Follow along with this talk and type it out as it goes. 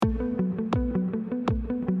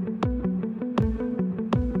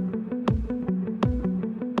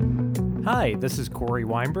Hi, this is Corey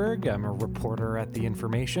Weinberg. I'm a reporter at The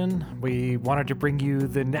Information. We wanted to bring you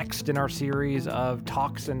the next in our series of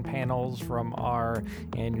talks and panels from our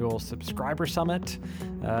annual subscriber summit.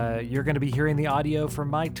 You're going to be hearing the audio from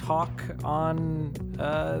my talk on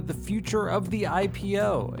the future of the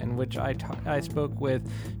IPO, in which I spoke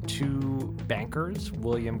with two bankers,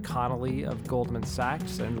 William Connolly of Goldman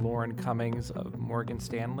Sachs and Lauren Cummings of Morgan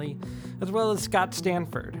Stanley, as well as Scott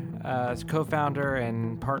Stanford, as co-founder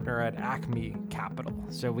and partner at Acme Capital.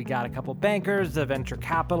 So we got a couple bankers, a venture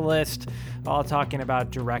capitalist, all talking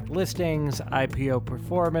about direct listings, IPO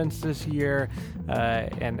performance this year,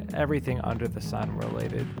 and everything under the sun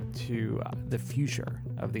related to the future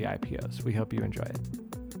of the IPOs. We hope you enjoy it.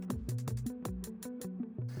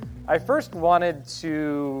 I first wanted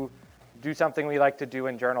to do something we like to do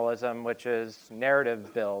in journalism, which is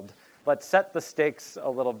narrative build. Let's set the stakes a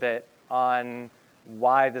little bit on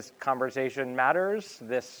why this conversation matters,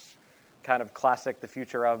 this kind of classic the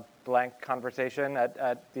future of blank conversation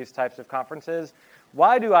at these types of conferences.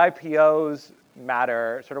 Why do IPOs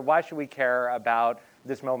matter? Sort of why should we care about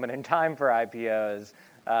this moment in time for IPOs,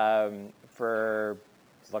 for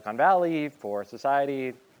Silicon Valley, for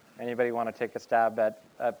society? Anybody want to take a stab at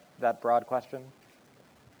that broad question?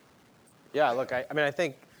 Yeah, look, I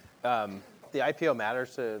think the IPO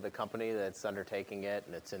matters to the company that's undertaking it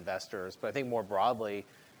and its investors. But I think more broadly,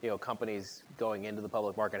 companies going into the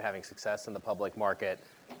public market, having success in the public market,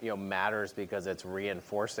 matters because it's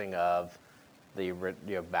reinforcing of the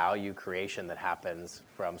value creation that happens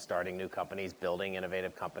from starting new companies, building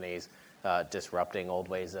innovative companies, disrupting old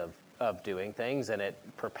ways of doing things, and it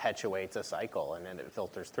perpetuates a cycle and then it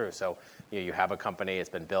filters through. So you have a company, it's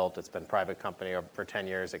been built, it's been a private company for 10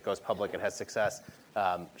 years, it goes public, it has success.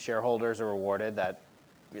 Shareholders are rewarded, that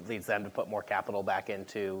it leads them to put more capital back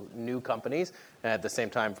into new companies. And at the same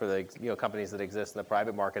time, for the companies that exist in the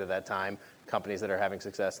private market at that time, companies that are having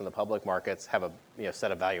success in the public markets have a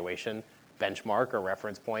set of valuation benchmark or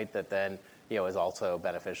reference point that then is also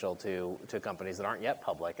beneficial to companies that aren't yet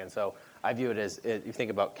public. And so I view it as, you think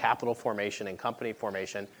about capital formation and company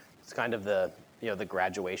formation, it's kind of the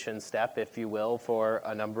graduation step, if you will, for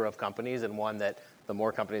a number of companies, and one that the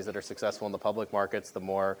more companies that are successful in the public markets, the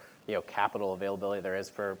more capital availability there is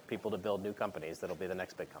for people to build new companies that'll be the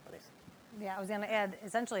next big companies. Yeah, I was going to add,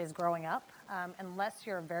 essentially, is growing up. Unless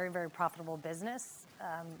you're a very, very profitable business,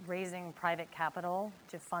 raising private capital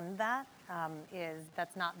to fund that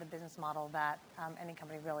that's not the business model that any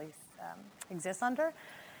company really exists under.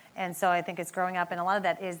 And so I think it's growing up, and a lot of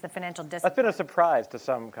that is the financial discipline. That's been a surprise to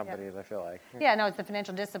some companies, I feel like. Yeah, no, it's the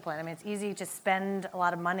financial discipline. I mean, it's easy to spend a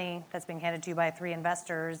lot of money that's being handed to you by three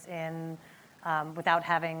investors without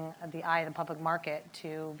having the eye of the public market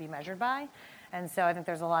to be measured by. And so I think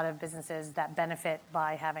there's a lot of businesses that benefit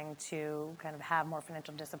by having to kind of have more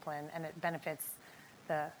financial discipline, and it benefits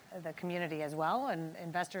the community as well, and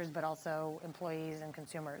investors, but also employees and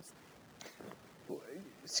consumers.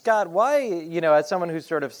 Scott, why, as someone who's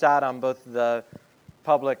sort of sat on both the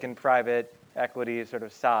public and private equity sort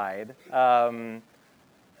of side,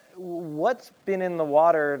 what's been in the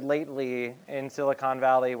water lately in Silicon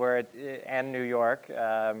Valley and New York,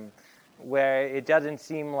 where it doesn't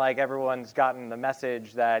seem like everyone's gotten the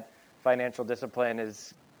message that financial discipline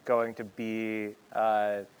is going to be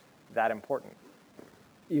that important?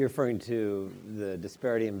 You're referring to the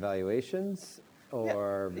disparity in valuations?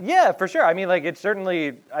 Or yeah, for sure. I mean, it's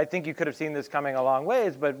certainly, I think you could have seen this coming a long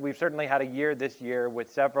ways, but we've certainly had a year this year with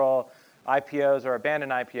several IPOs or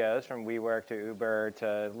abandoned IPOs, from WeWork to Uber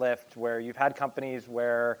to Lyft, where you've had companies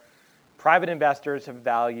where private investors have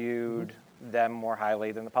valued them more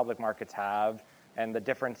highly than the public markets have, and the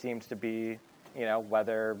difference seems to be,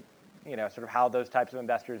 whether, sort of how those types of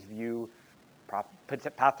investors view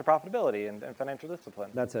path to profitability and financial discipline.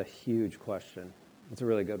 That's a huge question. It's a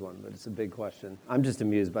really good one, but it's a big question. I'm just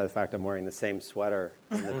amused by the fact I'm wearing the same sweater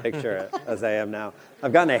in the picture as I am now.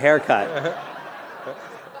 I've gotten a haircut.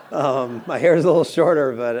 My hair's a little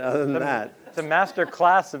shorter, but other than that. It's a master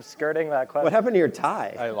class of skirting that question. What happened to your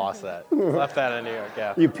tie? I lost that. Left that in New York,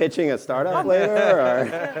 yeah. You pitching a startup later,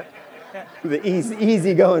 or the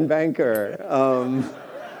easygoing banker?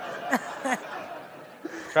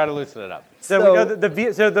 Try to loosen it up. So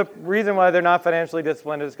the reason why they're not financially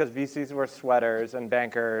disciplined is because VCs wear sweaters and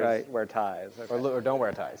bankers wear ties. Okay. Or don't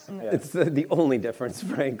wear ties. Yeah. It's the only difference,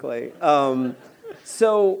 frankly. Okay.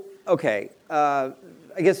 I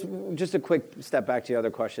guess just a quick step back to your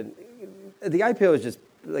other question. The IPO is just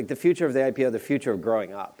like the future of the IPO, the future of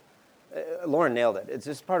growing up. Lauren nailed it. It's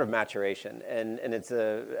just part of maturation, and it's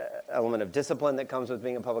an element of discipline that comes with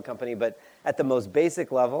being a public company. But at the most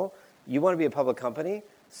basic level, you want to be a public company,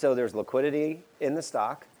 so there's liquidity in the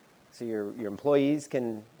stock, So your employees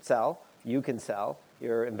can sell, you can sell,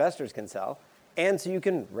 your investors can sell, and so you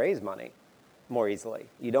can raise money more easily.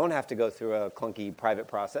 You don't have to go through a clunky private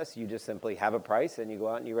process. You just simply have a price and you go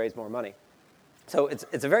out and you raise more money. So it's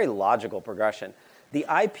a very logical progression. The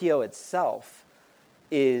IPO itself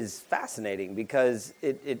is fascinating because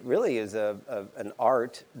it really is an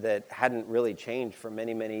art that hadn't really changed for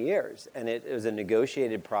many, many years. And it was a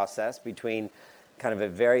negotiated process between kind of a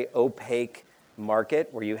very opaque market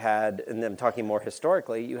where you had, and I'm talking more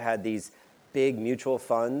historically, you had these big mutual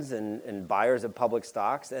funds and buyers of public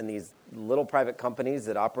stocks and these little private companies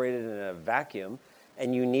that operated in a vacuum.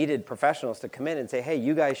 And you needed professionals to come in and say, hey,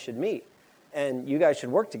 you guys should meet. And you guys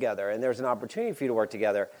should work together. And there's an opportunity for you to work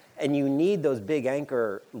together. And you need those big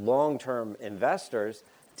anchor long-term investors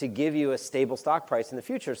to give you a stable stock price in the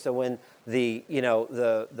future. So when the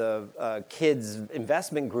kids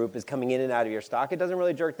investment group is coming in and out of your stock, it doesn't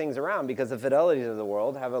really jerk things around because the Fidelities of the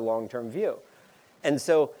world have a long-term view. And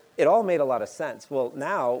so it all made a lot of sense. Well,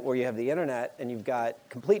 now where you have the internet and you've got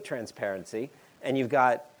complete transparency and you've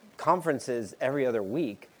got conferences every other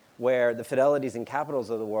week where the Fidelities and Capitals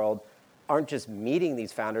of the world aren't just meeting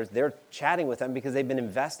these founders, they're chatting with them because they've been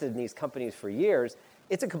invested in these companies for years.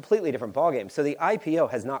 It's a completely different ballgame. So the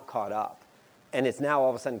IPO has not caught up. And it's now all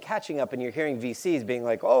of a sudden catching up, and you're hearing VCs being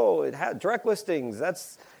like, oh, it had direct listings.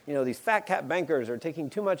 That's, these fat cat bankers are taking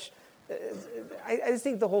too much. I just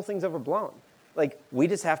think the whole thing's overblown. Like, we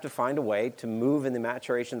just have to find a way to move in the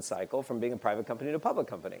maturation cycle from being a private company to a public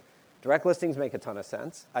company. Direct listings make a ton of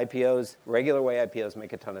sense. IPOs, regular way IPOs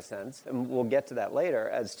make a ton of sense. And we'll get to that later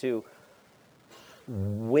as to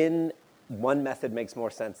when one method makes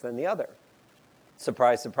more sense than the other.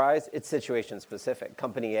 Surprise, surprise, it's situation specific.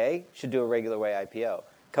 Company A should do a regular way IPO.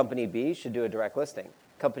 Company B should do a direct listing.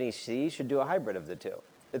 Company C should do a hybrid of the two.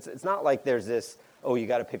 It's not like there's this, oh, you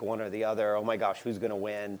got to pick one or the other. Oh my gosh, who's going to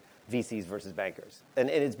win? VCs versus bankers. And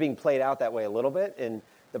it's being played out that way a little bit in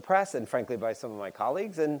the press and frankly by some of my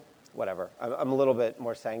colleagues and whatever. I'm a little bit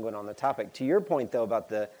more sanguine on the topic. To your point though about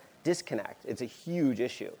the disconnect, it's a huge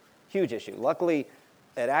issue. Huge issue. Luckily,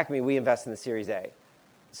 at Acme, we invest in the Series A.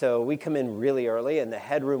 So we come in really early, and the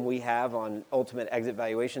headroom we have on ultimate exit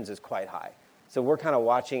valuations is quite high. So we're kind of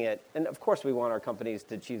watching it. And of course, we want our companies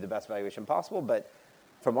to achieve the best valuation possible, but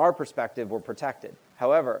from our perspective, we're protected.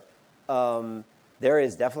 However, there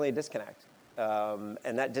is definitely a disconnect.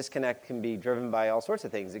 And that disconnect can be driven by all sorts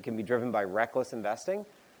of things. It can be driven by reckless investing,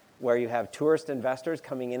 where you have tourist investors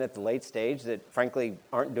coming in at the late stage that frankly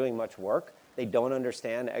aren't doing much work. They don't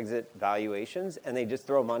understand exit valuations, and they just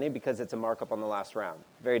throw money because it's a markup on the last round.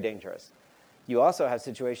 Very dangerous. You also have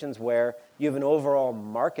situations where you have an overall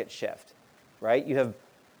market shift, right? You have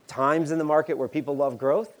times in the market where people love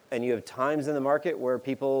growth, and you have times in the market where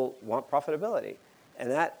people want profitability.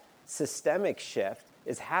 And that systemic shift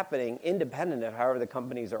is happening independent of however the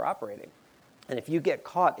companies are operating. And if you get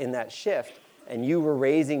caught in that shift, and you were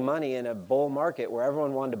raising money in a bull market where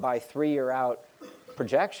everyone wanted to buy 3-year out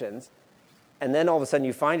projections, and then all of a sudden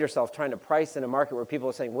you find yourself trying to price in a market where people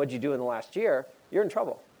are saying, what'd you do in the last year? You're in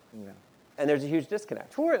trouble. Yeah. And there's a huge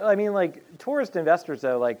disconnect. Tourist investors,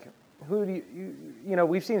 though, who do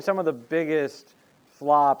we've seen some of the biggest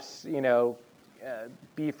flops,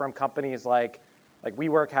 be from companies like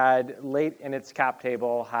WeWork had late in its cap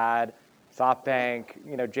table, had SoftBank,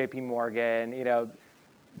 JP Morgan,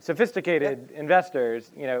 sophisticated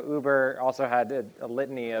investors. Uber also had a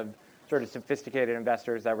litany of sort of sophisticated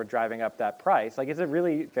investors that were driving up that price. Is it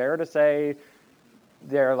really fair to say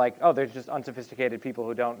they're there's just unsophisticated people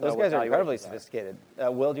who don't know those guys are incredibly sophisticated.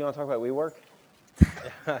 Will, do you want to talk about WeWork?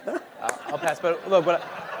 I'll pass, but look,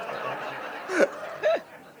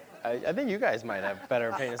 I think you guys might have better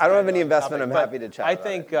opinions. I don't have any investment. I'm happy to chat. I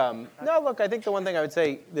think I think the one thing I would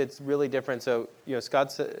say that's really different. So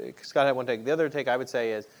Scott had one take. The other take I would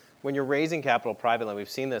say is when you're raising capital privately. We've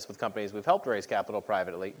seen this with companies we've helped raise capital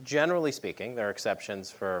privately. Generally speaking, there are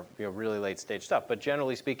exceptions for really late stage stuff, but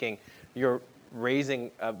generally speaking, you're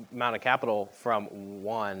raising an amount of capital from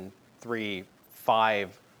 1, 3,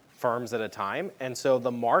 5 firms at a time, and so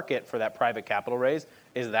the market for that private capital raise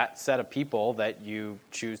is that set of people that you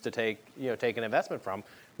choose to take an investment from.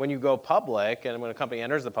 When you go public, and when a company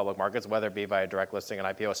enters the public markets, whether it be via direct listing, an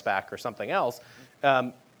IPO, a SPAC, or something else,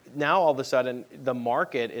 now all of a sudden the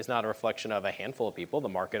market is not a reflection of a handful of people. The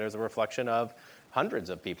market is a reflection of hundreds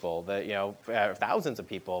of people, that thousands of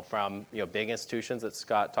people, from big institutions that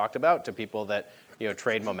Scott talked about to people that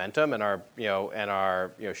trade momentum and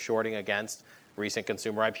are shorting against recent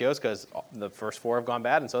consumer IPOs because the first 4 have gone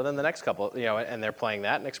bad, and so then the next couple, and they're playing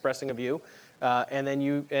that and expressing a view. And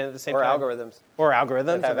then at the same Or time, algorithms. or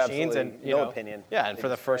algorithms That have and machines, and absolutely no opinion. Yeah, and They for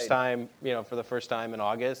the just first trade. time, for the first time in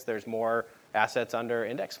August, there's more assets under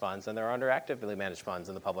index funds than there are under actively managed funds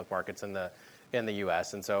in the public markets in the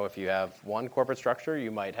U.S. And so if you have one corporate structure,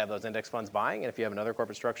 you might have those index funds buying, and if you have another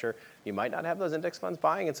corporate structure, you might not have those index funds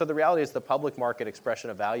buying. And so the reality is the public market expression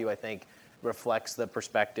of value, I think, reflects the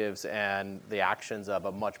perspectives and the actions of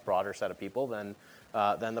a much broader set of people than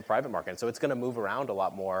the private market. And so it's going to move around a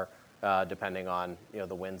lot more depending on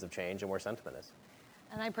the winds of change and where sentiment is.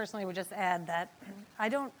 And I personally would just add that I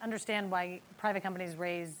don't understand why private companies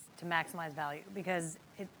raise to maximize value, because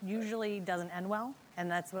it usually doesn't end well. And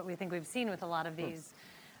that's what we think we've seen with a lot of these,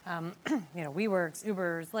 WeWorks,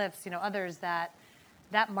 Ubers, Lyfts, others, that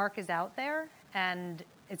mark is out there and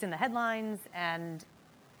it's in the headlines, and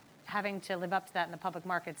having to live up to that in the public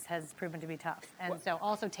markets has proven to be tough. And so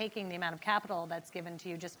also taking the amount of capital that's given to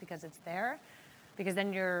you just because it's there, because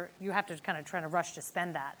then you have to kind of try to rush to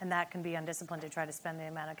spend that, and that can be undisciplined to try to spend the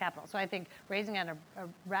amount of capital. So I think raising at a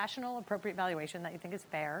rational, appropriate valuation that you think is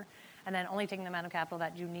fair, and then only taking the amount of capital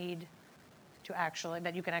that you need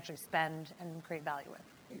that you can actually spend and create value with.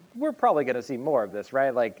 We're probably going to see more of this,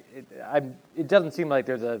 right? Like, it doesn't seem like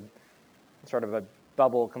there's a sort of a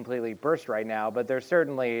bubble completely burst right now, but there's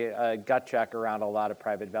certainly a gut check around a lot of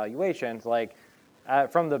private valuations. Like,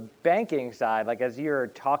 from the banking side, like as you're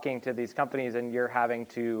talking to these companies and you're having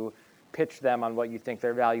to pitch them on what you think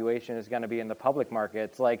their valuation is going to be in the public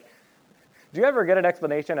markets, like, do you ever get an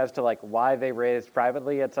explanation as to like why they raised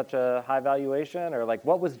privately at such a high valuation, or like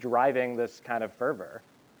what was driving this kind of fervor?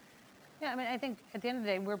 Yeah, I mean, I think at the end of the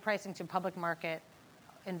day, we're pricing to public market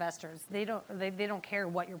investors. They don't care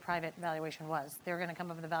what your private valuation was. They're going to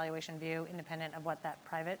come up with a valuation view independent of what that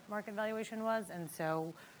private market valuation was. And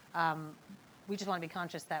so we just want to be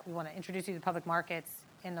conscious that we want to introduce you to public markets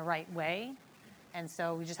in the right way. And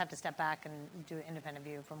so we just have to step back and do an independent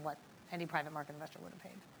view from what any private market investor would have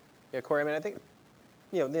paid. Yeah, Corey, I mean, I think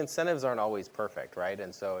the incentives aren't always perfect, right?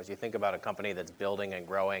 And so as you think about a company that's building and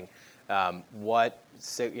growing, for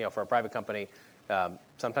a private company,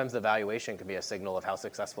 sometimes the valuation can be a signal of how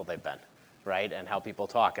successful they've been, right? And how people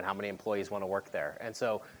talk and how many employees want to work there. And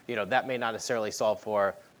so, that may not necessarily solve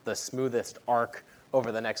for the smoothest arc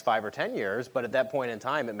over the next 5 or 10 years, but at that point in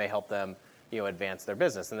time, it may help them, advance their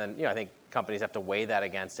business. And then, I think companies have to weigh that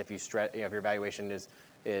against if your valuation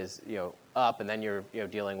is up, and then you're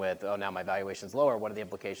dealing with, oh, now my valuation's lower. What are the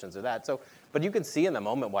implications of that? So, but you can see in the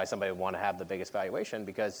moment why somebody would want to have the biggest valuation,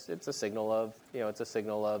 because it's a signal of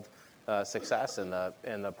success in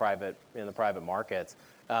the private markets.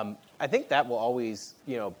 I think that will always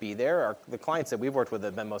be there. The clients that we've worked with that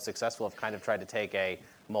have been most successful have kind of tried to take a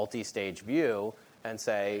multi-stage view and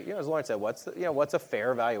say, as Lauren said, what's a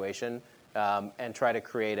fair valuation, and try to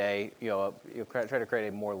create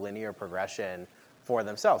a more linear progression for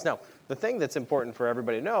themselves. Now, the thing that's important for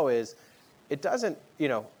everybody to know is it doesn't,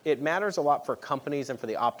 it matters a lot for companies and for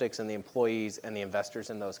the optics and the employees and the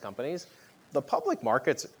investors in those companies. The public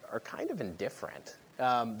markets are kind of indifferent.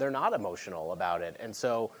 They're not emotional about it. And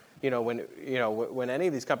so, when any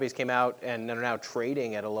of these companies came out and are now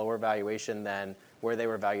trading at a lower valuation than where they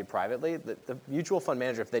were valued privately, the mutual fund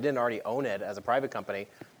manager, if they didn't already own it as a private company,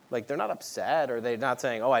 like, they're not upset, or they're not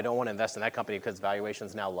saying, oh, I don't want to invest in that company because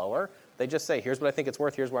valuation's now lower. They just say, here's what I think it's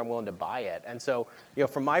worth, here's where I'm willing to buy it. And so,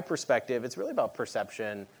 from my perspective, it's really about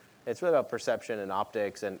perception. It's really about perception and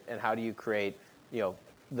optics, and how do you create,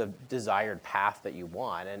 the desired path that you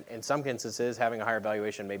want. And in some instances, having a higher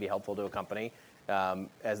valuation may be helpful to a company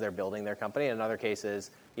as they're building their company. In other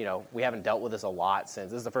cases, we haven't dealt with this a lot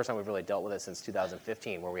since, this is the first time we've really dealt with it since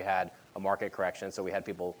 2015, where we had a market correction. So we had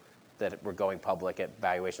people that were going public at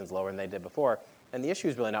valuations lower than they did before. And the issue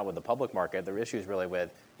is really not with the public market. The issue is really with,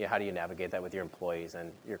 how do you navigate that with your employees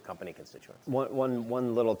and your company constituents?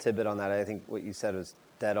 One little tidbit on that. I think what you said was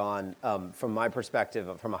dead on. From my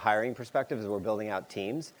perspective, from a hiring perspective, as we're building out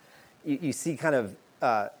teams, you see kind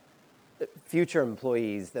of future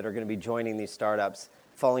employees that are going to be joining these startups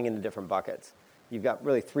falling into different buckets. You've got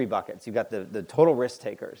really 3 buckets. You've got the total risk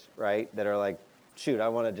takers, right, that are like, shoot, I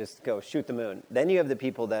want to just go shoot the moon. Then you have the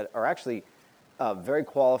people that are actually very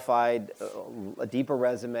qualified, a deeper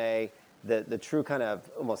resume, the true kind of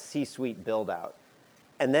almost C-suite build out.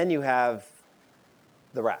 And then you have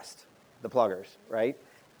the rest, the pluggers, right?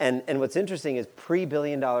 And what's interesting is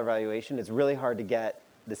pre-billion-dollar valuation, it's really hard to get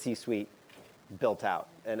the C-suite built out.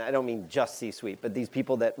 And I don't mean just C-suite, but these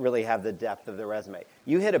people that really have the depth of their resume.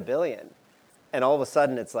 You hit $1 billion, and all of a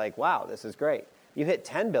sudden it's like, wow, this is great. You hit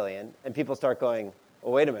 10 billion, and people start going,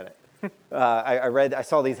 oh, wait a minute. I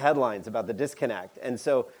saw these headlines about the disconnect. And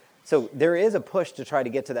so So there is a push to try to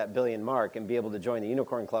get to that billion mark and be able to join the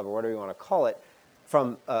unicorn club or whatever you want to call it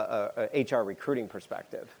from a HR recruiting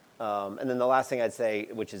perspective. And then the last thing I'd say,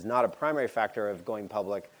 which is not a primary factor of going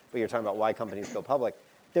public, but you're talking about why companies go public,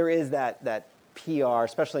 there is that PR,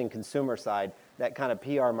 especially in consumer side, that kind of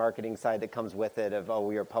PR marketing side that comes with it of, oh,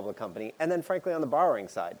 we are a public company. And then frankly, on the borrowing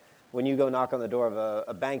side, when you go knock on the door of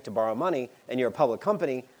a bank to borrow money and you're a public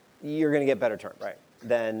company, you're going to get better terms. Right.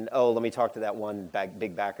 Than, oh, let me talk to that one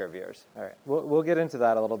big backer of yours. All right, we'll get into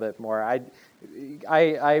that a little bit more.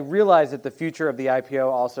 I realize that the future of the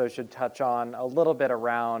IPO also should touch on a little bit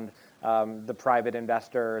around the private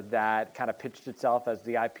investor that kind of pitched itself as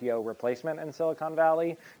the IPO replacement in Silicon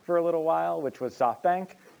Valley for a little while, which was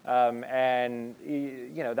SoftBank. And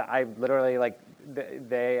you know, I literally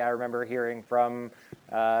I remember hearing from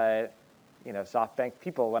SoftBank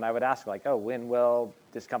people when I would ask like, oh, when will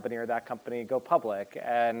this company or that company go public?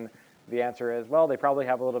 And the answer is, well, they probably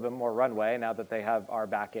have a little bit more runway now that they have our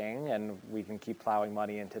backing and we can keep plowing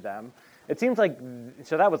money into them. It seems like,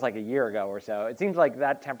 so that was like a year ago or so. It seems like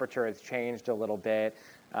that temperature has changed a little bit.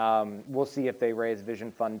 We'll see if they raise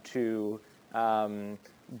Vision Fund 2.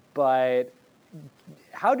 But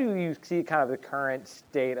how do you see kind of the current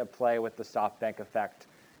state of play with the SoftBank effect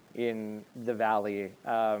in the Valley?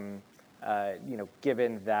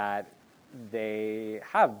 Given that they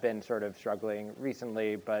have been sort of struggling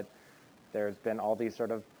recently, but there's been all these sort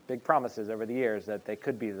of big promises over the years that they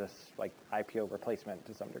could be this like IPO replacement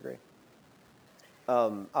to some degree.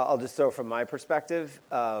 I'll just throw from my perspective,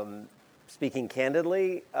 speaking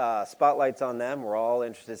candidly, spotlight's on them. We're all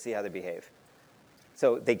interested to see how they behave.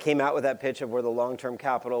 So they came out with that pitch of we're the long-term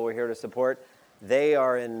capital, we're here to support. They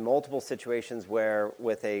are in multiple situations where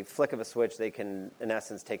with a flick of a switch, they can, in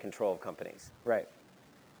essence, take control of companies. Right.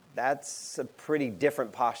 That's a pretty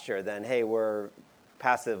different posture than, hey, we're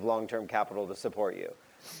passive long-term capital to support you.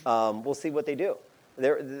 We'll see what they do.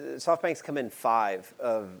 SoftBank's come in 5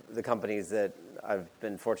 of the companies that I've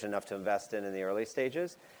been fortunate enough to invest in the early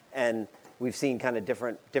stages. And we've seen kind of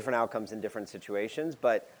different outcomes in different situations.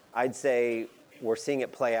 But I'd say we're seeing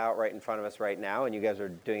it play out right in front of us right now. And you guys are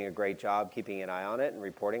doing a great job keeping an eye on it and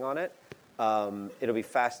reporting on it. It'll be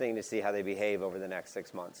fascinating to see how they behave over the next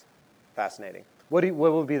 6 months. Fascinating. What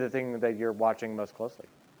will be the thing that you're watching most closely?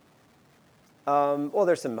 Well,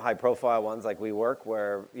 there's some high-profile ones like WeWork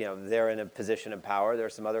where they're in a position of power. There are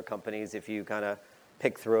some other companies, if you kind of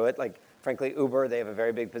pick through it, like frankly Uber. They have a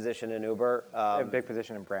very big position in Uber. They have a big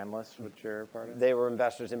position in Brandless, which you're part of. They were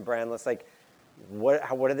investors in Brandless. Like, what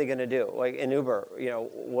are they going to do? Like in Uber,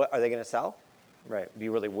 what are they going to sell? Right. It'd be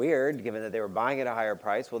really weird, given that they were buying at a higher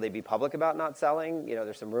price. Will they be public about not selling?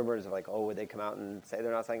 There's some rumors of like, oh, would they come out and say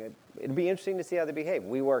they're not selling? It'd be interesting to see how they behave.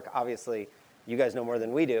 WeWork, obviously, you guys know more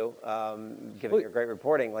than we do, given your great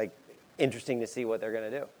reporting. Like, interesting to see what they're going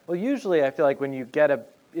to do. Well, usually I feel like when you get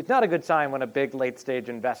it's not a good sign when a big late-stage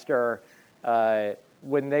investor,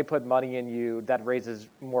 when they put money in you, that raises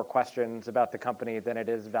more questions about the company than it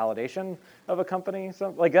is validation of a company.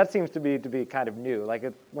 So, like, that seems to be kind of new.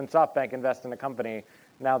 Like, when SoftBank invests in a company,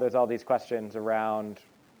 now there's all these questions around,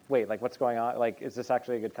 wait, like, what's going on? Like, is this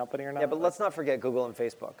actually a good company or not? Yeah, but let's not forget Google and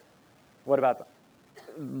Facebook. What about them?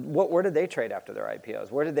 Where did they trade after their IPOs?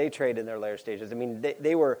 Where did they trade in their later stages? I mean,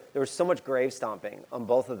 there was so much grave stomping on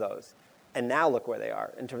both of those. And now look where they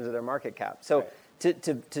are in terms of their market cap. So right.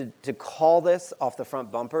 to call this off the front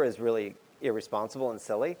bumper is really irresponsible and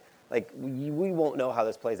silly. Like, we won't know how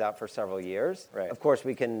this plays out for several years. Right. Of course,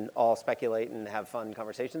 we can all speculate and have fun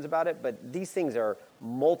conversations about it, but these things are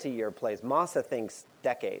multi-year plays. Masa thinks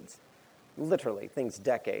decades. Literally thinks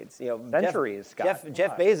decades. Centuries.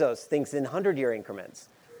 Jeff Bezos thinks in 100-year increments.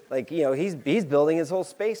 Like, he's building his whole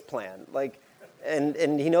space plan. Like,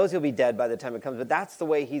 and he knows he'll be dead by the time it comes, but that's the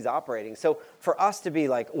way he's operating. So for us to be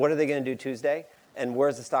like, what are they going to do Tuesday? And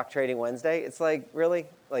where's the stock trading Wednesday? It's like, really?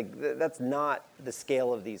 Like, that's not the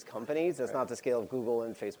scale of these companies. That's not the scale of Google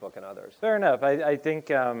and Facebook and others. Fair enough. I think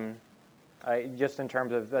just in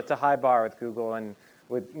terms of, that's a high bar with Google and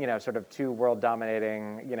with, sort of 2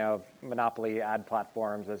 world-dominating, monopoly ad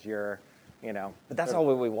platforms as your, But that's all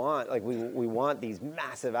we want. Like, we want these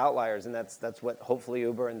massive outliers, and that's what hopefully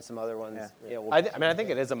Uber and some other ones. Yeah. I think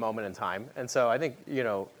it is a moment in time, and so I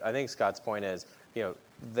think Scott's point is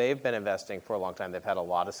they've been investing for a long time. They've had a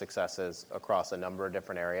lot of successes across a number of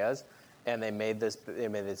different areas, and they made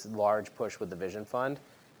this large push with the Vision Fund,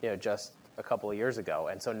 just a couple of years ago.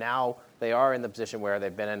 And so now they are in the position where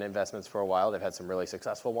they've been in investments for a while. They've had some really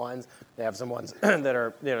successful ones. They have some ones that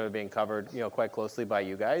are being covered quite closely by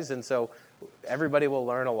you guys. And so everybody will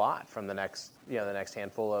learn a lot from the next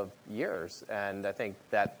handful of years. And I think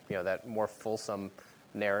that that more fulsome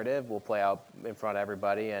narrative will play out in front of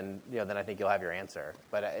everybody, and then I think you'll have your answer.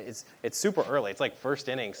 But it's super early. It's like first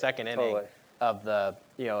inning, second inning Totally. of the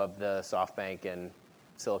SoftBank and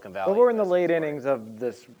Silicon Valley. But we're in the late innings of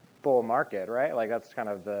this bull market, right? Like that's kind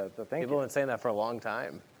of the thinking. People have been saying that for a long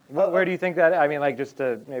time. Where do you think that? I mean, like just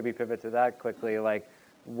to maybe pivot to that quickly, like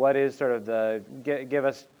what is sort of give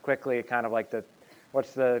us quickly kind of like what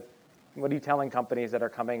are you telling companies that are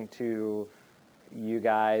coming to you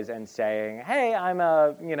guys and saying, hey, I'm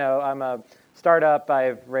a startup,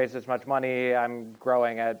 I've raised this much money, I'm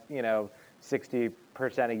growing at 60%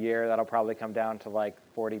 a year, that'll probably come down to like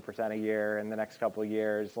 40% a year in the next couple of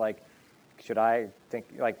years. Like, should I think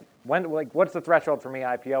what's the threshold for me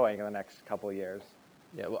IPOing in the next couple of years?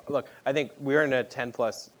 Yeah, well, look, I think we're in a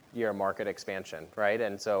 10+ year market expansion, right?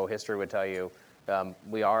 And so history would tell you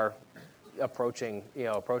we are approaching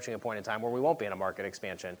a point in time where we won't be in a market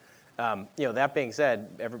expansion. That being said,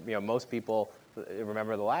 most people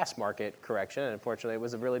remember the last market correction, and unfortunately, it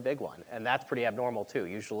was a really big one, and that's pretty abnormal too.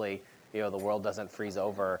 Usually, the world doesn't freeze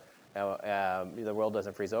over. The world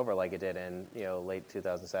doesn't freeze over like it did in late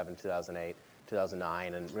 2007, 2008,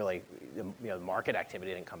 2009, and really, the market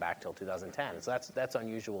activity didn't come back till 2010. So that's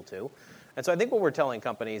unusual too. And so I think what we're telling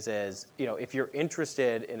companies is, if you're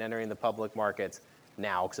interested in entering the public markets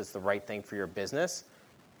now because it's the right thing for your business,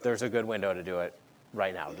 there's a good window to do it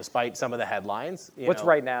right now, despite some of the headlines. What's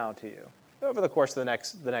right now to you? Over the course of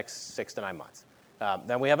the next 6 to 9 months.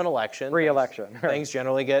 Then we have an election. Re-election. Things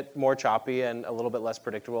generally get more choppy and a little bit less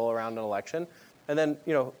predictable around an election. And then,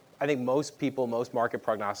 I think most market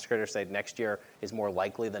prognosticators say next year is more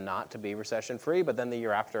likely than not to be recession-free, but then the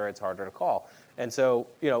year after it's harder to call. And so,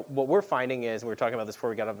 what we're finding is, and we were talking about this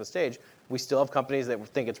before we got off the stage, we still have companies that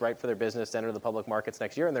think it's right for their business to enter the public markets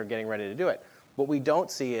next year, and they're getting ready to do it. What we don't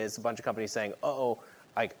see is a bunch of companies saying,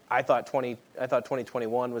 like I thought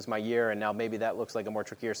 2021 was my year, and now maybe that looks like a more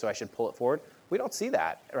tricky year, so I should pull it forward. We don't see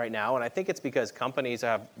that right now, and I think it's because companies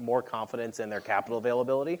have more confidence in their capital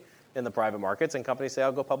availability in the private markets, and companies say,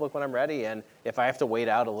 I'll go public when I'm ready, and if I have to wait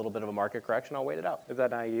out a little bit of a market correction, I'll wait it out. Is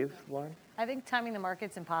that naive, Lauren? I think timing the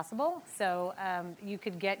market's impossible. So you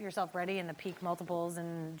could get yourself ready in the peak multiples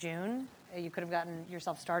in June. You could have gotten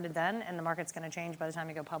yourself started then, and the market's going to change by the time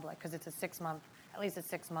you go public because it's at least a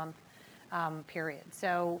six month period.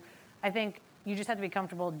 So I think you just have to be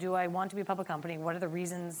comfortable. Do I want to be a public company? What are the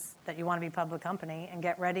reasons that you want to be a public company? And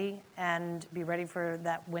get ready and be ready for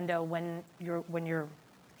that window when you're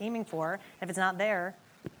aiming for. If it's not there,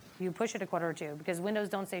 you push it a quarter or two because windows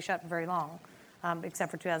don't stay shut very long, except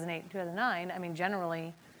for 2008, 2009. I mean,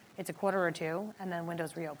 generally, it's a quarter or two, and then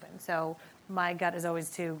windows reopen. So my gut is always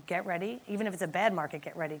to get ready. Even if it's a bad market,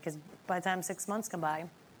 get ready because by the time 6 months come by,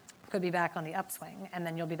 could be back on the upswing, and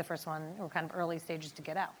then you'll be the first one or kind of early stages to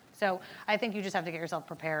get out. So I think you just have to get yourself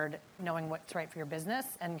prepared, knowing what's right for your business,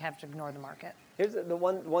 and you have to ignore the market. Here's the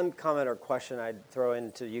one comment or question I'd throw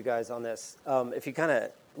into you guys on this. If you kind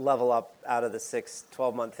of level up out of the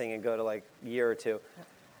 6-12 month thing and go to like a year or two,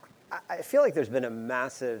 I feel like there's been a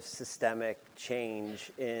massive systemic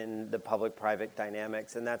change in the public-private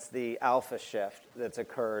dynamics, and that's the alpha shift that's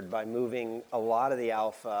occurred by moving a lot of the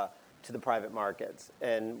alpha to the private markets,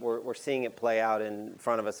 and we're seeing it play out in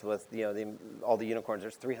front of us with all the unicorns.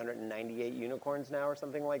 There's 398 unicorns now, or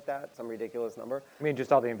something like that, some ridiculous number. I mean,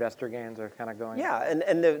 just all the investor gains are kind of going. Yeah,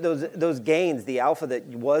 and those gains, the alpha that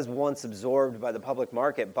was once absorbed by the public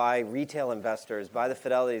market, by retail investors, by the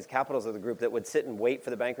Fidelities, Capitals of the group that would sit and wait for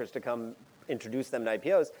the bankers to come introduce them to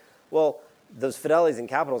IPOs. Well, those Fidelities and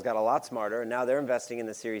Capitals got a lot smarter, and now they're investing in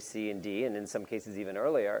the Series C and D, and in some cases even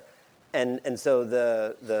earlier. And so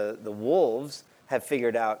the wolves have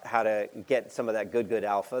figured out how to get some of that good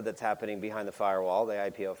alpha that's happening behind the firewall, the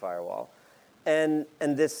IPO firewall, and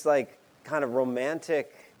this like kind of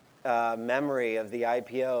romantic memory of the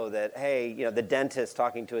IPO that, hey, the dentist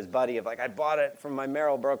talking to his buddy of like, I bought it from my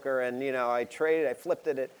Merrill broker and I traded, I flipped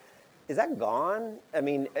it. Is that gone? I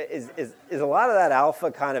mean, is a lot of that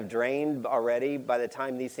alpha kind of drained already by the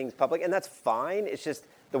time these things public? And that's fine. It's just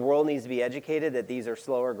the world needs to be educated that these are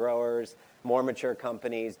slower growers, more mature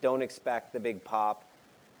companies. Don't expect the big pop.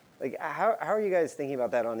 Like, how are you guys thinking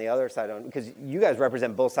about that on the other side? Because you guys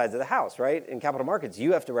represent both sides of the house, right? In capital markets,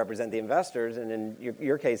 you have to represent the investors, and in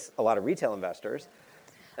your case, a lot of retail investors.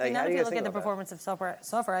 I mean, now if you look at the performance of software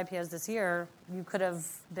IPOs this year, you could have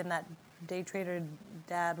been that day trader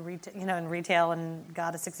dad, in retail and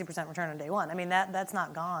got a 60% return on day one. I mean, that's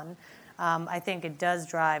not gone. I think it does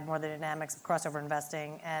drive more the dynamics of crossover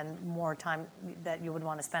investing and more time that you would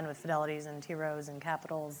want to spend with Fidelities and T. Rowe's and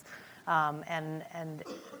Capitals, and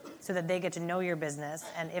so that they get to know your business.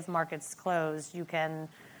 And if markets close, you can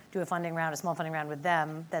do a funding round, a small funding round with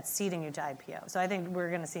them that's seeding you to IPO. So I think we're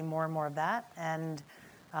going to see more and more of that, and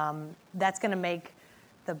that's going to make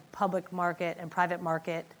the public market and private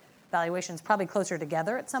market valuations probably closer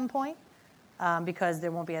together at some point, because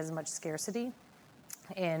there won't be as much scarcity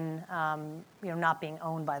in not being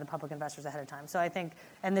owned by the public investors ahead of time. So I think,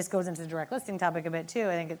 and this goes into the direct listing topic a bit too,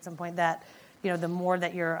 I think at some point that the more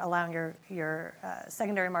that you're allowing your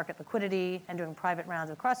secondary market liquidity and doing private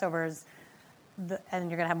rounds of crossovers, and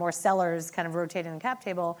you're going to have more sellers kind of rotating the cap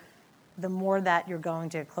table, the more that you're going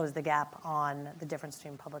to close the gap on the difference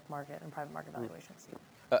between public market and private market valuations.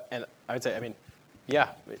 And I would say, yeah,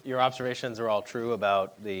 your observations are all true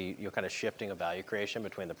about the kind of shifting of value creation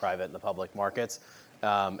between the private and the public markets.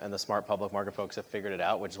 And the smart public market folks have figured it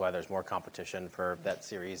out, which is why there's more competition for that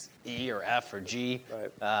Series E or F or G.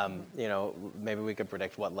 Right. Maybe we could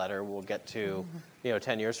predict what letter we'll get to,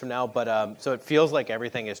 10 years from now. But so it feels like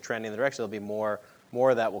everything is trending in the direction. There'll be more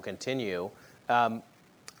of that will continue.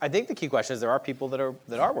 I think the key question is there are people that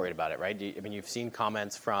are worried about it, right? You've seen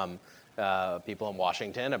comments from people in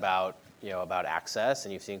Washington about access,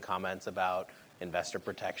 and you've seen comments about investor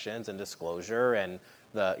protections and disclosure and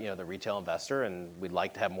the retail investor, and we'd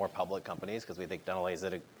like to have more public companies because we think not only is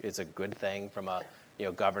it a good thing from a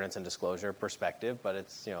governance and disclosure perspective, but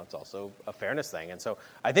it's also a fairness thing. And so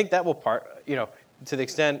I think that will to the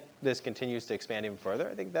extent this continues to expand even further,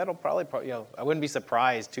 I think that'll probably I wouldn't be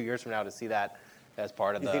surprised 2 years from now to see that as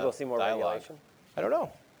part of the dialogue. You think we'll see more regulation? I don't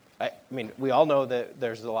know. We all know that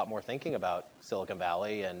there's a lot more thinking about Silicon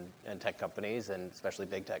Valley and tech companies, and especially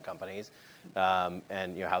big tech companies, and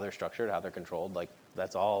how they're structured, how they're controlled. Like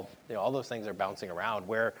that's all. All those things are bouncing around.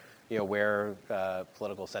 Where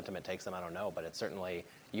political sentiment takes them, I don't know. But it's certainly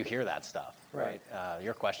you hear that stuff, right?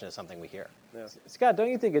 Your question is something we hear. Yeah. Scott,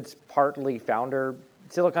 don't you think it's partly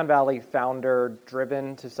Silicon Valley founder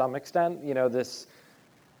driven to some extent?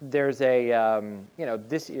 There's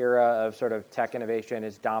this era of sort of tech innovation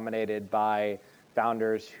is dominated by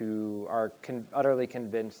founders who are utterly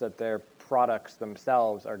convinced that their products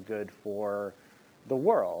themselves are good for the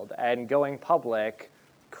world, and going public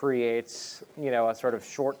creates a sort of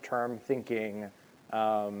short-term thinking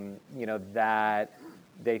that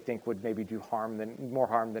they think would maybe do more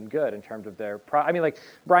harm than good in terms of their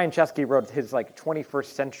Brian Chesky wrote his 21st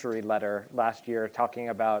century letter last year talking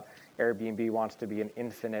about Airbnb wants to be an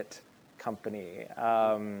infinite company.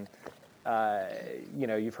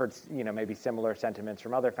 You've heard maybe similar sentiments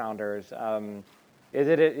from other founders. Is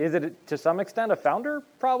it to some extent a founder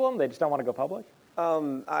problem? They just don't want to go public?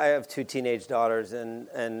 I have 2 teenage daughters,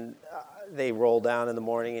 and they roll down in the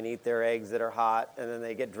morning and eat their eggs that are hot, and then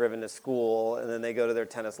they get driven to school, and then they go to their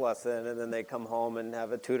tennis lesson, and then they come home and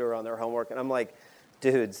have a tutor on their homework. And I'm like,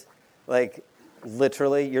 dudes,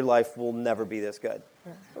 literally, your life will never be this good.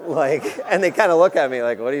 And they kind of look at me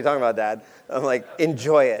like, what are you talking about, Dad? I'm like,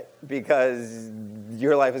 enjoy it, because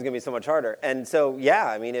your life is going to be so much harder. And so,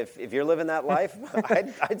 yeah, if you're living that life,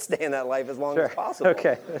 I'd stay in that life as long as possible.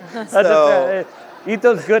 Okay. So, eat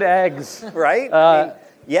those good eggs. Right?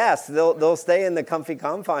 Yes, they'll stay in the comfy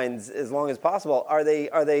confines as long as possible. Are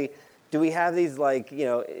they? Do we have these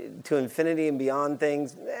to infinity and beyond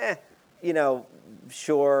things?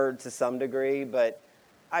 Sure, to some degree, but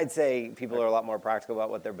I'd say people are a lot more practical about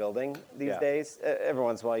what they're building these days. Every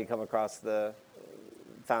once in a while, you come across the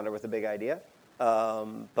founder with a big idea,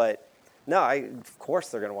 but no, of course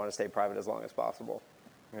they're going to want to stay private as long as possible.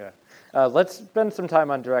 Yeah. Let's spend some time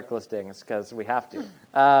on direct listings because we have to.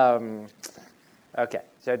 Okay,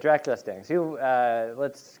 so direct listings.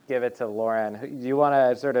 Let's give it to Lauren. Do you want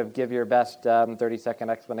to sort of give your best 30-second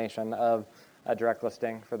explanation of a direct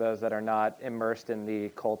listing for those that are not immersed in the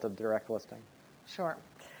cult of direct listing? Sure.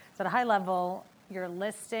 So at a high level, you're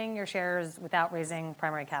listing your shares without raising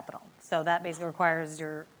primary capital. So that basically requires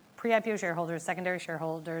your pre-IPO shareholders, secondary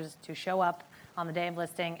shareholders to show up on the day of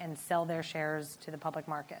listing and sell their shares to the public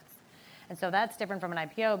markets. And so that's different from an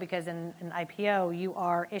IPO, because in an IPO, you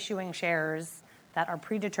are issuing shares that are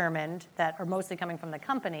predetermined, that are mostly coming from the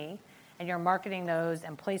company, and you're marketing those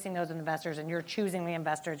and placing those with investors, and you're choosing the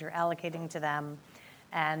investors, you're allocating to them,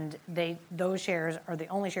 and those shares are the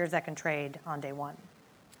only shares that can trade on day one.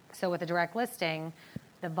 So with a direct listing,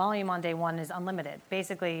 the volume on day one is unlimited.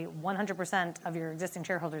 Basically, 100% of your existing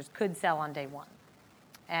shareholders could sell on day one.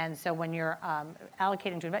 And so when you're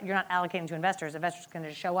allocating you're not allocating to investors. Investors are going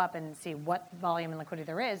to show up and see what volume and liquidity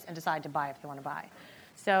there is and decide to buy if they want to buy.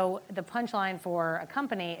 So the punchline for a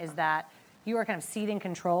company is that you are kind of ceding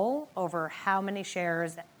control over how many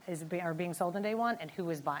shares are being sold on day one and who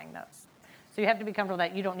is buying those. So you have to be comfortable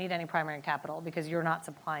that you don't need any primary capital because you're not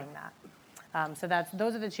supplying that. So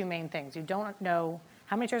those are the 2 main things. You don't know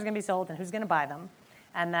how many shares are going to be sold and who's going to buy them.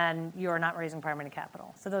 and then you're not raising primary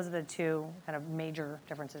capital. So those are the two kind of major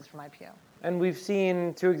differences from IPO. And we've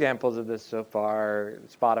seen two examples of this so far: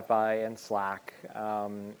 Spotify and Slack.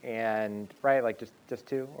 And right, like just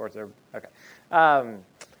two, or is there? Okay.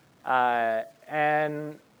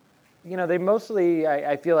 And they mostly,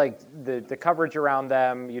 I feel like the coverage around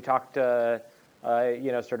them. You talk to,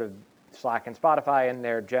 sort of Slack and Spotify, and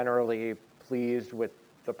they're generally pleased with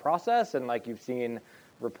the process. And like you've seen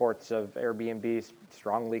reports of Airbnb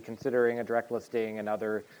strongly considering a direct listing, and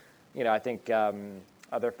other, I think.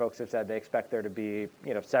 Other folks have said they expect there to be,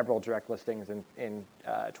 several direct listings in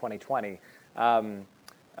 2020. I'd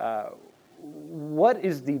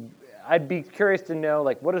be curious to know,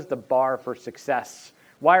 like, what is the bar for success?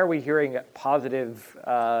 Why are we hearing positive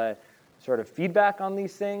sort of feedback on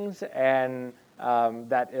these things, and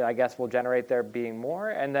that I guess will generate there being more?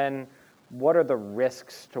 And then what are the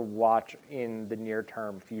risks to watch in the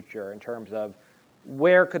near-term future in terms of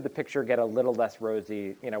where could the picture get a little less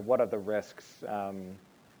rosy? What are the risks?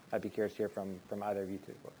 I'd be curious to hear from either of you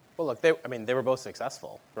two. Well, look, they were both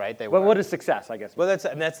successful, right? Well, what is success, I guess? Well, that's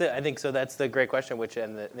the great question.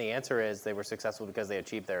 The answer is they were successful because they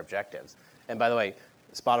achieved their objectives. And by the way,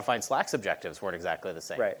 Spotify and Slack's objectives weren't exactly the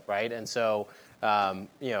same, right? And so,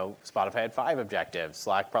 Spotify had 5 objectives.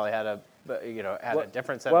 Slack probably had a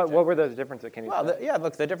different set. What were those differences? Can you? Well,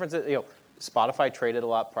 look, the difference is, Spotify traded a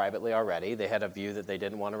lot privately already. They had a view that they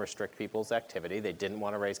didn't want to restrict people's activity. They didn't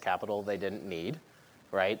want to raise capital they didn't need,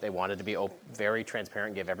 right? They wanted to be very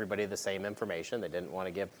transparent, give everybody the same information. They didn't want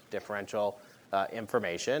to give differential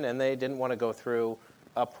information, and they didn't want to go through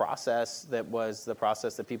a process that was the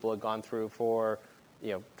process that people had gone through for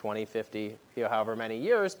 20, 50, however many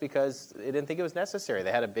years, because they didn't think it was necessary.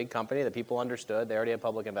 They had a big company that people understood. They already had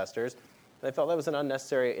public investors. They felt that was an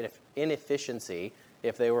unnecessary inefficiency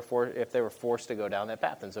if they were forced to go down that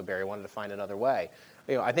path. And so Barry wanted to find another way.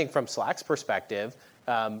 I think from Slack's perspective,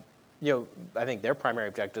 I think their primary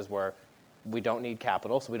objectives were, we don't need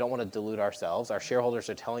capital, so we don't want to dilute ourselves. Our shareholders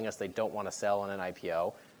are telling us they don't want to sell in an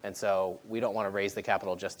IPO, and so we don't want to raise the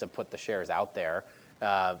capital just to put the shares out there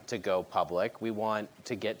to go public. We want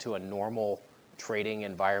to get to a normal trading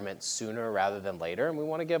environment sooner rather than later, and we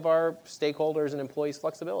want to give our stakeholders and employees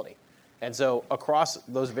flexibility. And so across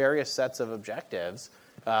those various sets of objectives,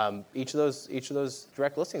 each of those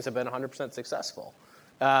direct listings have been 100% successful.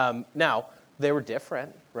 Now, they were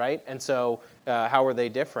different, right? And so how were they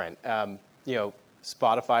different?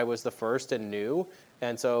 Spotify was the first and new,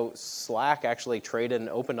 and so Slack actually traded and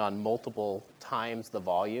opened on multiple times the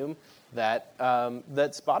volume that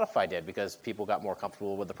Spotify did, because people got more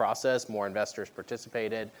comfortable with the process, more investors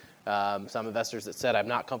participated. Some investors that said, I'm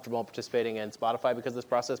not comfortable participating in Spotify because this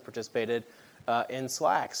process participated in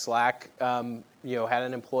Slack. Slack had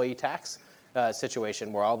an employee tax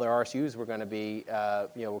situation where all their RSUs were going to be,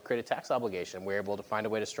 will create a tax obligation. We were able to find a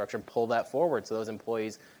way to structure and pull that forward so those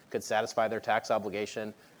employees could satisfy their tax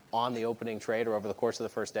obligation on the opening trade or over the course of the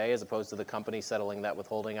first day, as opposed to the company settling that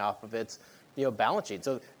withholding off of its balance sheet.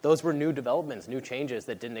 So those were new developments, new changes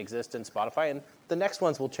that didn't exist in Spotify, and the next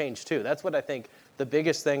ones will change too. That's what I think the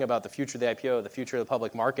biggest thing about the future of the IPO, the future of the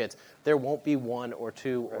public markets. There won't be one or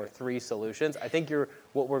two or three solutions. I think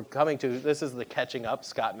what we're coming to, this is the catching up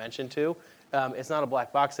Scott mentioned too. It's not a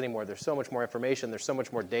black box anymore. There's so much more information. There's so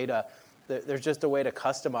much more data. There's just a way to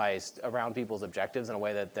customize around people's objectives in a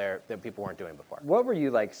way that people weren't doing before. What were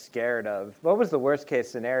you scared of? What was the worst case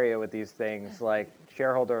scenario with these things? Like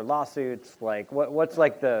shareholder lawsuits? Like what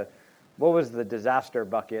was the disaster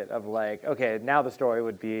bucket of okay, now the story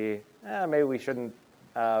would be maybe we shouldn't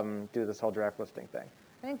do this whole direct listing thing?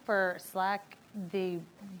 I think for Slack, the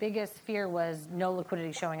biggest fear was no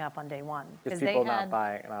liquidity showing up on day one. Because people not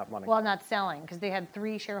wanting. Well, not selling, because they had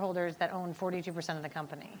 3 shareholders that owned 42% of the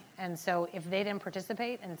company. And so if they didn't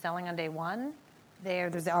participate in selling on day one,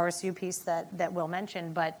 there's the RSU piece that Will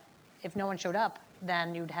mentioned, but if no one showed up,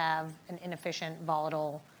 then you'd have an inefficient,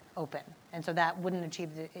 volatile open. And so that wouldn't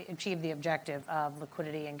achieve the objective of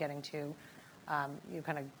liquidity and getting to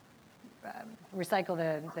recycle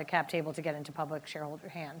the cap table to get into public shareholder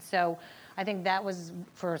hands. So I think that was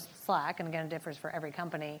for Slack, and again, it differs for every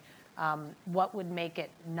company, what would make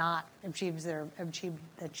it not achieve their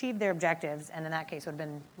objectives, and in that case would have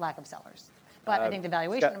been lack of sellers. But I think the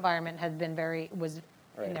valuation environment was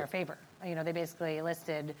in their favor. They basically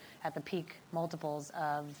listed at the peak multiples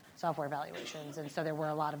of software valuations, and so there were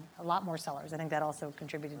a lot more sellers. I think that also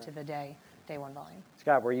contributed to the day one volume.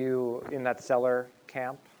 Scott, were you in that seller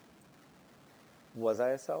camp? Was I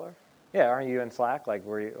a seller? Yeah, aren't you in Slack?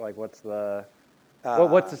 Were you what's the?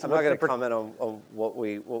 What's the, I'm not going to comment on what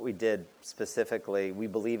we did specifically. We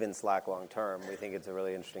believe in Slack long term. We think it's a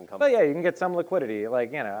really interesting company. But yeah, you can get some liquidity,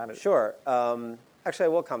 like, you know. Sure. Actually, I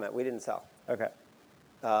will comment. We didn't sell. Okay.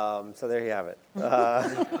 So there you have it.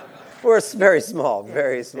 We're a very small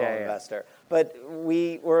investor. But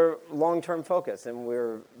we're long-term focused, and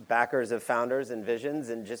we're backers of founders and visions,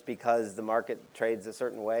 and just because the market trades a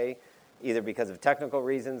certain way, either because of technical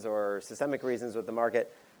reasons or systemic reasons with the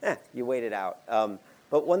market, you wait it out.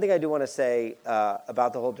 But one thing I do want to say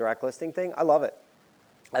about the whole direct listing thing, I love it.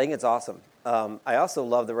 I think it's awesome. I also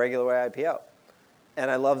love the regular way IPO. And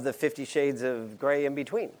I love the 50 shades of gray in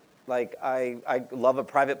between. Like, I love a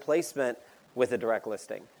private placement with a direct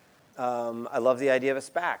listing. I love the idea of a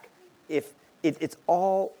SPAC. It's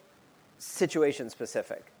all situation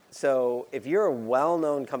specific. So if you're a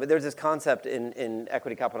well-known company, there's this concept in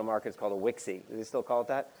equity capital markets called a WIXI. Do they still call it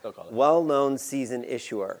that? Still call it. Well-known seasoned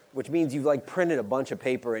issuer, which means you've like printed a bunch of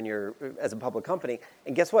paper as a public company.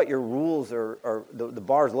 And guess what? Your rules are the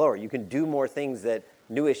bar's lower. You can do more things that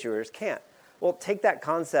new issuers can't. Well, take that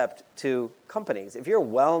concept to companies. If you're a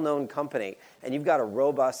well-known company and you've got a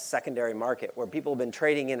robust secondary market where people have been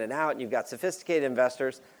trading in and out and you've got sophisticated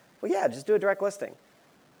investors, well, yeah, just do a direct listing.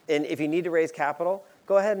 And if you need to raise capital,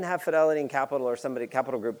 go ahead and have Fidelity and Capital or somebody,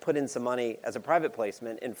 Capital Group, put in some money as a private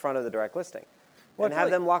placement in front of the direct listing. And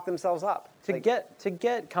have them lock themselves up. To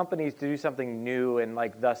get companies to do something new and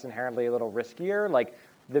like thus inherently a little riskier, like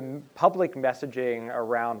the public messaging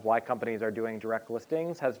around why companies are doing direct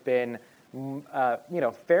listings has been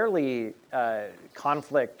fairly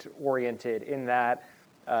conflict-oriented in that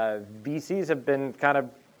VCs have been kind of,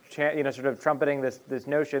 sort of trumpeting this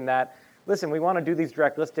notion that, listen, we want to do these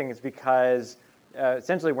direct listings because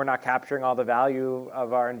essentially we're not capturing all the value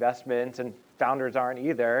of our investments, and founders aren't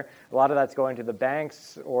either. A lot of that's going to the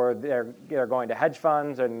banks, or they're going to hedge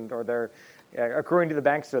funds, or they're accruing to the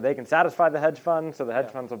banks so they can satisfy the hedge funds, so the hedge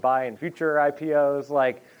funds will buy in future IPOs.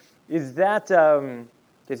 Like, is that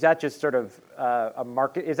just sort of a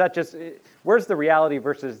market? Is that just, where's the reality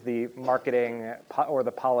versus the marketing or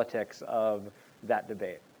the politics of that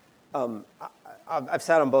debate? I've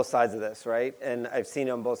sat on both sides of this, right? And I've seen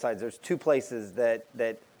on both sides. There's two places that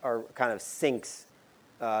are kind of sinks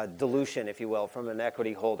dilution, if you will, from an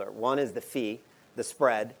equity holder. One is the fee, the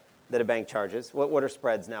spread that a bank charges. What are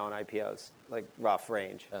spreads now on IPOs? Like rough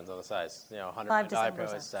range. Depends on the size. 100 5 to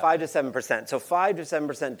IPO is 7%. 5 to 7%. So 5 to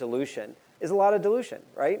 7% dilution is a lot of dilution,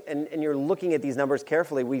 right? And you're looking at these numbers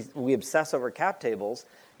carefully. We obsess over cap tables,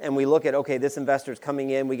 and we look at, okay, this investor's coming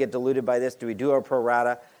in, we get diluted by this. Do we do our pro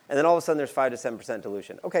rata? And then all of a sudden there's 5 to 7%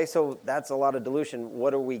 dilution. Okay, so that's a lot of dilution.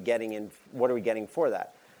 What are we getting for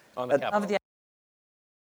that? On the capital.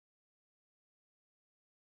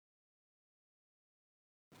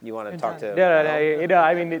 You want to talk to? No.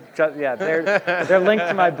 I mean, they're linked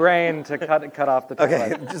to my brain to cut off the.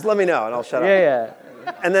 Okay, just let me know and I'll shut up. Yeah.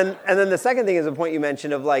 And then the second thing is a point you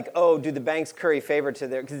mentioned of like, oh, do the banks curry favor to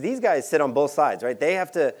their? Because these guys sit on both sides, right? They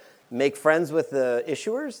have to make friends with the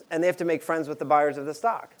issuers and they have to make friends with the buyers of the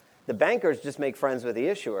stock. The bankers just make friends with the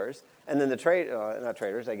issuers, and then the not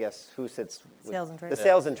traders, I guess. Who sits? Sales and trading. The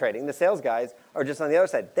sales and trading. The sales guys are just on the other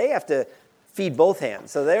side. They have to feed both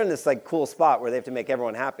hands. So they're in this like cool spot where they have to make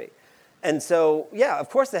everyone happy. And so, yeah, of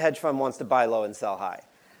course the hedge fund wants to buy low and sell high,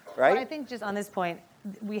 right? Well, I think just on this point,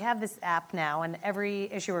 we have this app now, and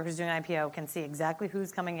every issuer who's doing an IPO can see exactly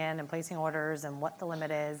who's coming in and placing orders and what the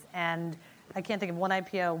limit is. And I can't think of one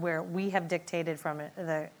IPO where we have dictated from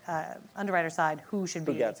the underwriter side who should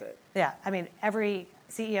be. Who gets it? Yeah, I mean, every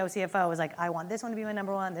CEO, CFO is like, I want this one to be my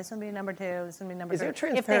number one, this one to be number two, this one to be number three. Is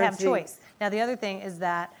there if they have transparency? choice. Now, the other thing is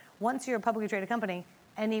that once you're a publicly traded company,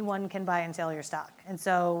 anyone can buy and sell your stock. And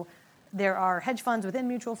so there are hedge funds within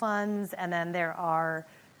mutual funds, and then there are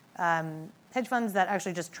hedge funds that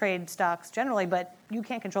actually just trade stocks generally, but you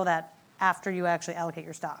can't control that after you actually allocate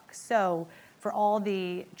your stock. So for all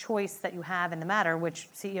the choice that you have in the matter, which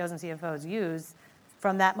CEOs and CFOs use,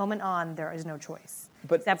 from that moment on, there is no choice,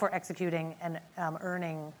 except for executing and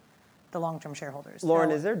earning the long-term shareholders.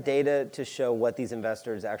 Lauren, is there data to show what these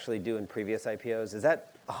investors actually do in previous IPOs? Is that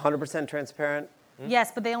 100% transparent?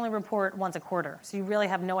 Yes, but they only report once a quarter. So you really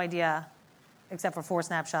have no idea, except for 4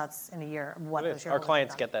 snapshots in a year, of what the shareholders Our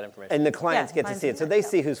clients have done. get that information. And the clients get to clients see it. So do they that,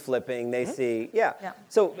 see who's flipping. They see, Yeah.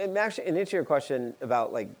 So actually, in answer to your question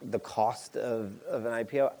about like the cost of an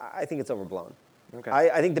IPO, I think it's overblown. Okay.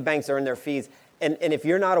 I think the banks earn their fees. And if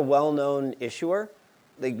you're not a well-known issuer,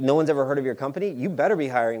 like no one's ever heard of your company, you better be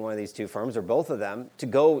hiring one of these two firms or both of them to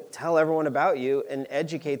go tell everyone about you and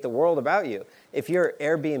educate the world about you. If you're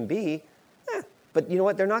Airbnb, but you know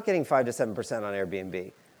what? They're not getting 5 to 7% on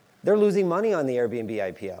Airbnb. They're losing money on the Airbnb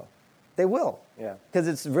IPO. They will. Yeah. Because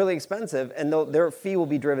it's really expensive, and their fee will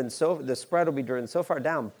be driven the spread will be driven so far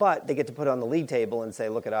down, but they get to put it on the league table and say,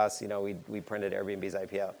 look at us, we printed Airbnb's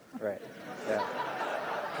IPO. Right.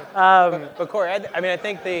 Yeah. But Corey, I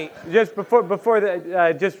think Just before I'm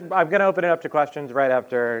going to open it up to questions right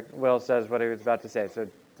after Will says what he was about to say.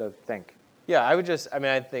 So think. Yeah,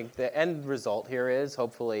 I think the end result here is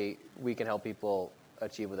hopefully we can help people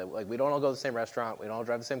achieve with it. Like, we don't all go to the same restaurant, we don't all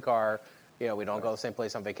drive the same car, we don't go to the same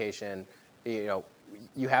place on vacation.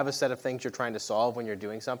 You have a set of things you're trying to solve when you're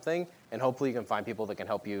doing something, and hopefully you can find people that can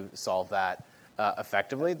help you solve that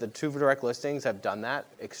effectively. The 2 direct listings have done that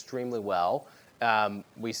extremely well.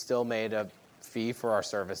 We still made a fee for our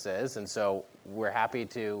services, and so we're happy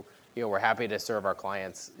to serve our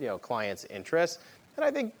clients' interests. And I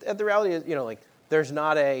think the reality is, there's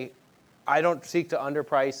not I don't seek to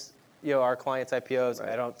underprice, our clients' IPOs. Right.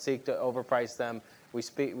 I don't seek to overprice them.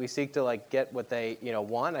 We seek to get what they,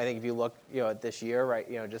 want. I think if you look, at this year,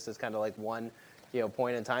 right, just as kind of like one,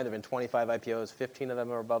 point in time, there've been 25 IPOs, 15 of them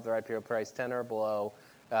are above their IPO price, 10 are below.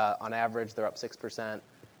 On average, they're up 6%.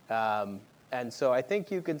 And so I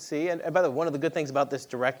think you can see, and by the way, one of the good things about this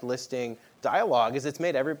direct listing dialogue is it's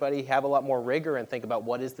made everybody have a lot more rigor and think about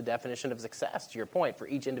what is the definition of success, to your point, for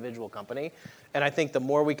each individual company. And I think the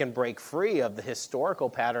more we can break free of the historical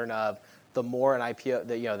pattern of the more an IPO,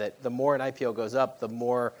 the more an IPO goes up, the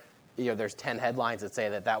more, there's 10 headlines that say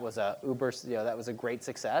that was a that was a great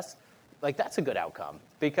success. Like, that's a good outcome,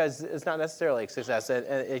 because it's not necessarily a success.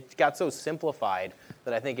 It got so simplified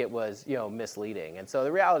that I think it was, misleading. And so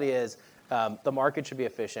the reality is, the market should be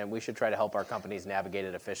efficient. We should try to help our companies navigate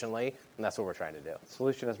it efficiently, and that's what we're trying to do.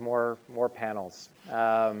 Solution is more panels.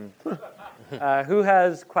 Who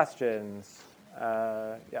has questions?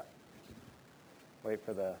 Yeah. Wait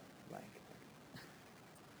for the mic.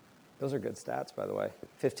 Those are good stats, by the way.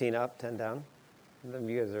 15 up, 10 down.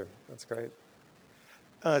 That's great.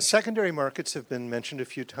 Secondary markets have been mentioned a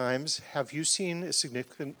few times. Have you seen a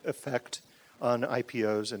significant effect on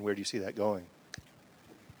IPOs, and where do you see that going?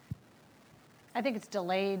 I think it's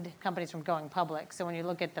delayed companies from going public. So when you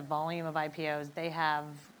look at the volume of IPOs, they have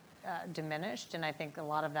diminished, and I think a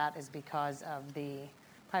lot of that is because of the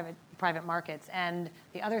private markets. And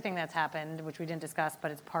the other thing that's happened, which we didn't discuss,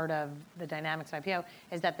 but it's part of the dynamics of IPO,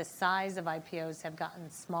 is that the size of IPOs have gotten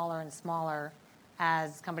smaller and smaller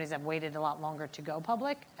as companies have waited a lot longer to go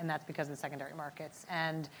public, and that's because of the secondary markets.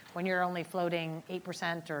 And when you're only floating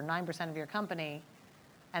 8% or 9% of your company,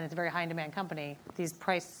 and it's a very high demand company, these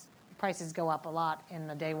prices go up a lot in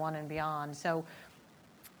the day one and beyond. So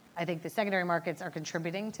I think the secondary markets are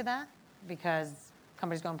contributing to that, because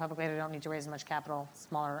companies going public later don't need to raise as much capital.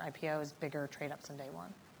 Smaller IPOs, bigger trade-ups in day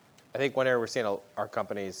one. I think one area we're seeing our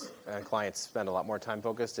companies and clients spend a lot more time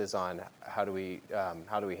focused is on how do we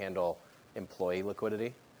handle employee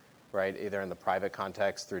liquidity, right? Either in the private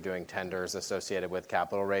context through doing tenders associated with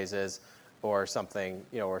capital raises, or something,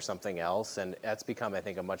 or something else. And that's become, I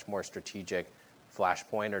think, a much more strategic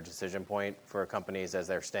flashpoint or decision point for companies as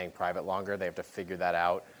they're staying private longer. They have to figure that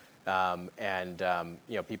out.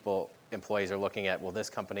 Employees are looking at, well, this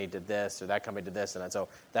company did this or that company did this. And so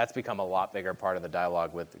that's become a lot bigger part of the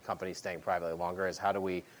dialogue with companies staying privately longer, is how do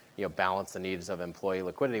we balance the needs of employee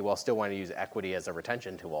liquidity while still wanting to use equity as a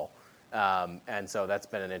retention tool. And so that's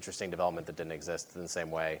been an interesting development that didn't exist in the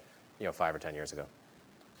same way 5 or 10 years ago.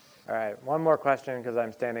 All right, one more question, because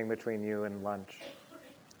I'm standing between you and lunch.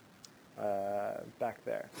 Back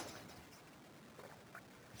there.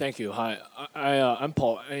 Thank you. Hi, I'm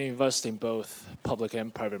Paul. I invest in both public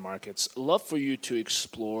and private markets. I'd love for you to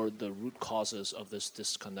explore the root causes of this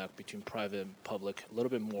disconnect between private and public a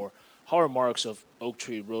little bit more. Howard Marks of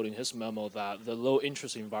Oaktree wrote in his memo that the low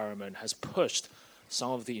interest environment has pushed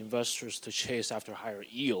some of the investors to chase after higher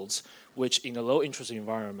yields, which in a low interest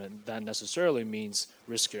environment, that necessarily means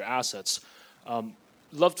riskier assets.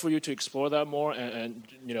 Love for you to explore that more, and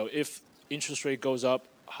if interest rate goes up,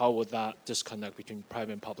 how would that disconnect between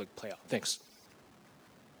private and public play out? Thanks.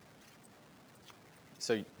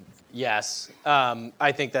 So, yes,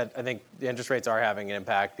 I think the interest rates are having an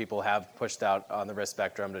impact. People have pushed out on the risk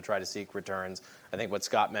spectrum to try to seek returns. I think what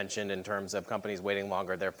Scott mentioned in terms of companies waiting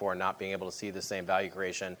longer, therefore not being able to see the same value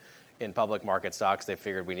creation in public market stocks, they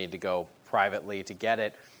figured we need to go privately to get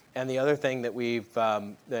it. And the other thing that we've,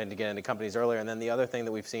 and to get into companies earlier, and then the other thing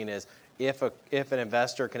that we've seen is if an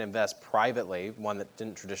investor can invest privately, one that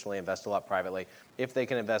didn't traditionally invest a lot privately, if they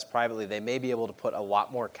can invest privately, they may be able to put a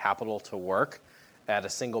lot more capital to work at a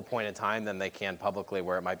single point in time than they can publicly,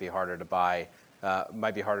 where it might be harder to buy,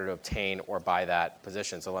 might be harder to obtain or buy that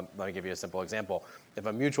position. So let me give you a simple example. If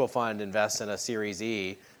a mutual fund invests in a Series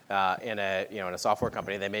E in a software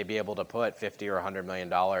company, they may be able to put $50 or $100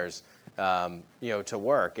 million to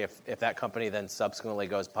work. If that company then subsequently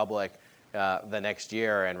goes public the next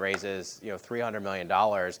year and raises $300 million,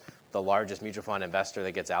 the largest mutual fund investor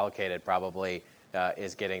that gets allocated probably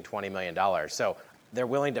is getting $20 million. So they're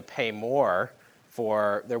willing to pay more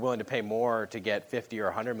to get $50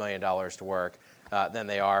 or $100 million to work than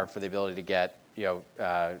they are for the ability to get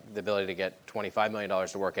 $25 million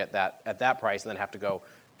to work at that price, and then have to go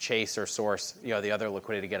chase or source the other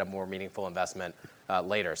liquidity to get a more meaningful investment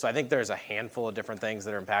later. So I think there's a handful of different things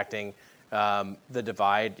that are impacting the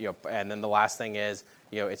divide. And then the last thing is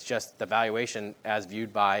it's just the valuation as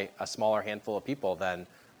viewed by a smaller handful of people than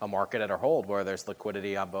a market at a hold, where there's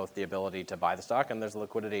liquidity on both the ability to buy the stock and there's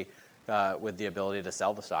liquidity with the ability to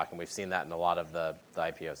sell the stock. And we've seen that in a lot of the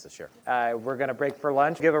IPOs this year. We're going to break for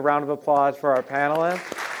lunch. Give a round of applause for our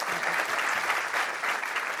panelists.